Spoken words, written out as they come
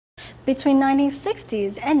Between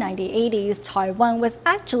 1960s and 1980s, Taiwan was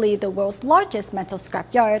actually the world's largest metal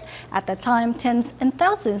scrapyard. At the time, tens and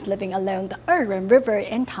thousands living along the Eren River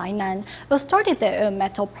in Tainan all started their own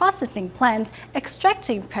metal processing plants,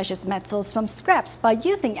 extracting precious metals from scraps by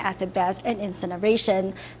using acid baths and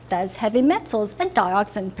incineration. Thus, heavy metals and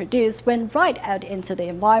dioxin produced went right out into the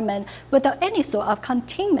environment without any sort of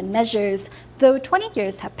containment measures. Though 20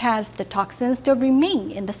 years have passed, the toxins still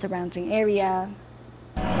remain in the surrounding area.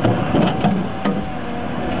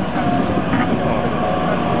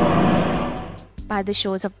 By the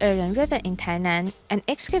shores of Eren River in Tainan, an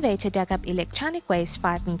excavator dug up electronic waste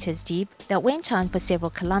 5 meters deep that went on for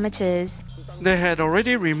several kilometers. They had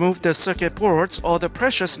already removed the circuit boards or the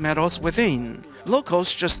precious metals within.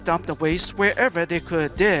 Locals just dumped the waste wherever they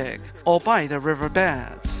could dig or by the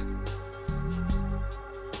riverbeds.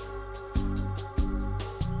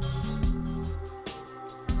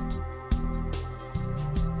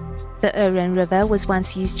 The Eren River was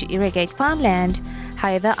once used to irrigate farmland.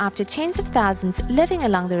 However, after tens of thousands living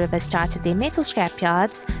along the river started their metal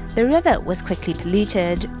scrapyards, the river was quickly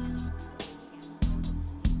polluted.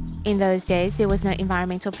 In those days, there was no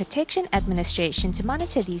Environmental Protection Administration to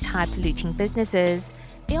monitor these high-polluting businesses.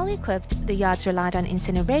 Ill-equipped, the yards relied on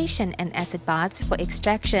incineration and acid baths for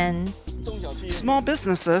extraction. Small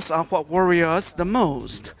businesses are what worry us the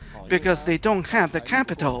most because they don't have the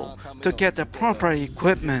capital to get the proper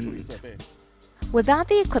equipment. Without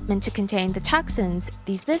the equipment to contain the toxins,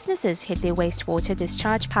 these businesses hid their wastewater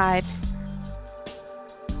discharge pipes.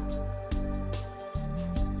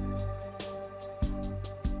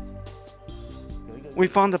 We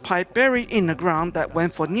found a pipe buried in the ground that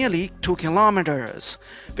went for nearly 2 kilometers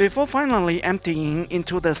before finally emptying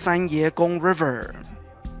into the Sanyegong River.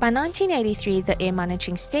 By 1983, the air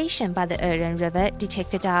monitoring station by the Eren River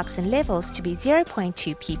detected dioxin levels to be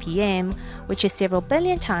 0.2 ppm, which is several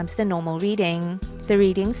billion times the normal reading. The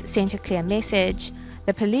readings sent a clear message.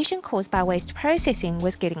 The pollution caused by waste processing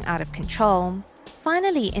was getting out of control.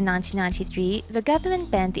 Finally, in 1993, the government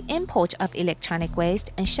banned the import of electronic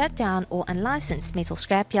waste and shut down all unlicensed metal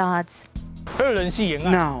scrapyards.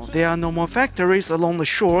 Now, there are no more factories along the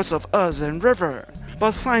shores of Eren River,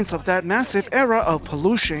 but signs of that massive era of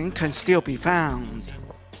pollution can still be found.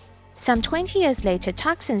 Some 20 years later,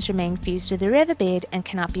 toxins remain fused with the riverbed and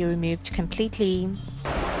cannot be removed completely.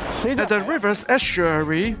 At the river's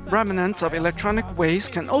estuary, remnants of electronic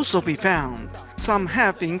waste can also be found. Some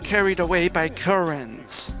have been carried away by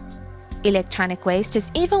currents. Electronic waste has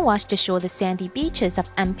even washed ashore the sandy beaches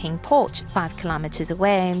of Amping Port, 5 kilometers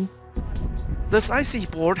away. This icy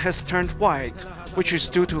board has turned white, which is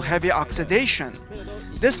due to heavy oxidation.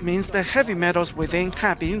 This means the heavy metals within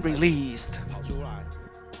have been released.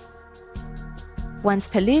 Once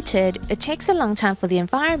polluted, it takes a long time for the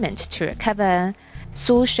environment to recover.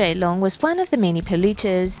 Su Shuilong was one of the many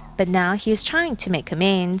polluters, but now he is trying to make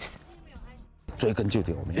amends.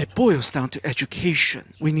 It boils down to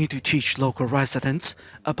education. We need to teach local residents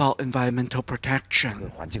about environmental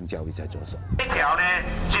protection.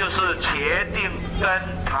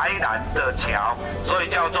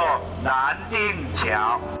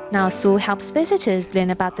 Now Su helps visitors learn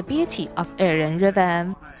about the beauty of Eren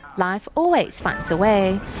River. Life always finds a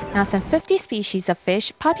way. Now some 50 species of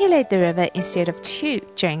fish populate the river instead of 2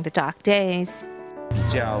 during the dark days.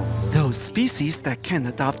 Those species that can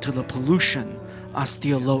adapt to the pollution are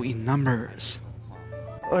still low in numbers.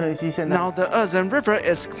 Now the Eren River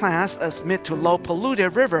is classed as mid to low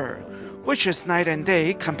polluted river, which is night and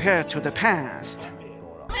day compared to the past.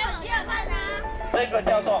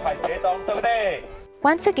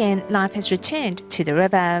 Once again, life has returned to the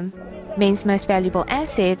river. Men's most valuable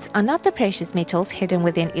assets are not the precious metals hidden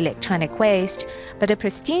within electronic waste, but a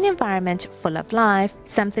pristine environment full of life,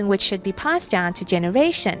 something which should be passed down to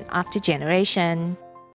generation after generation.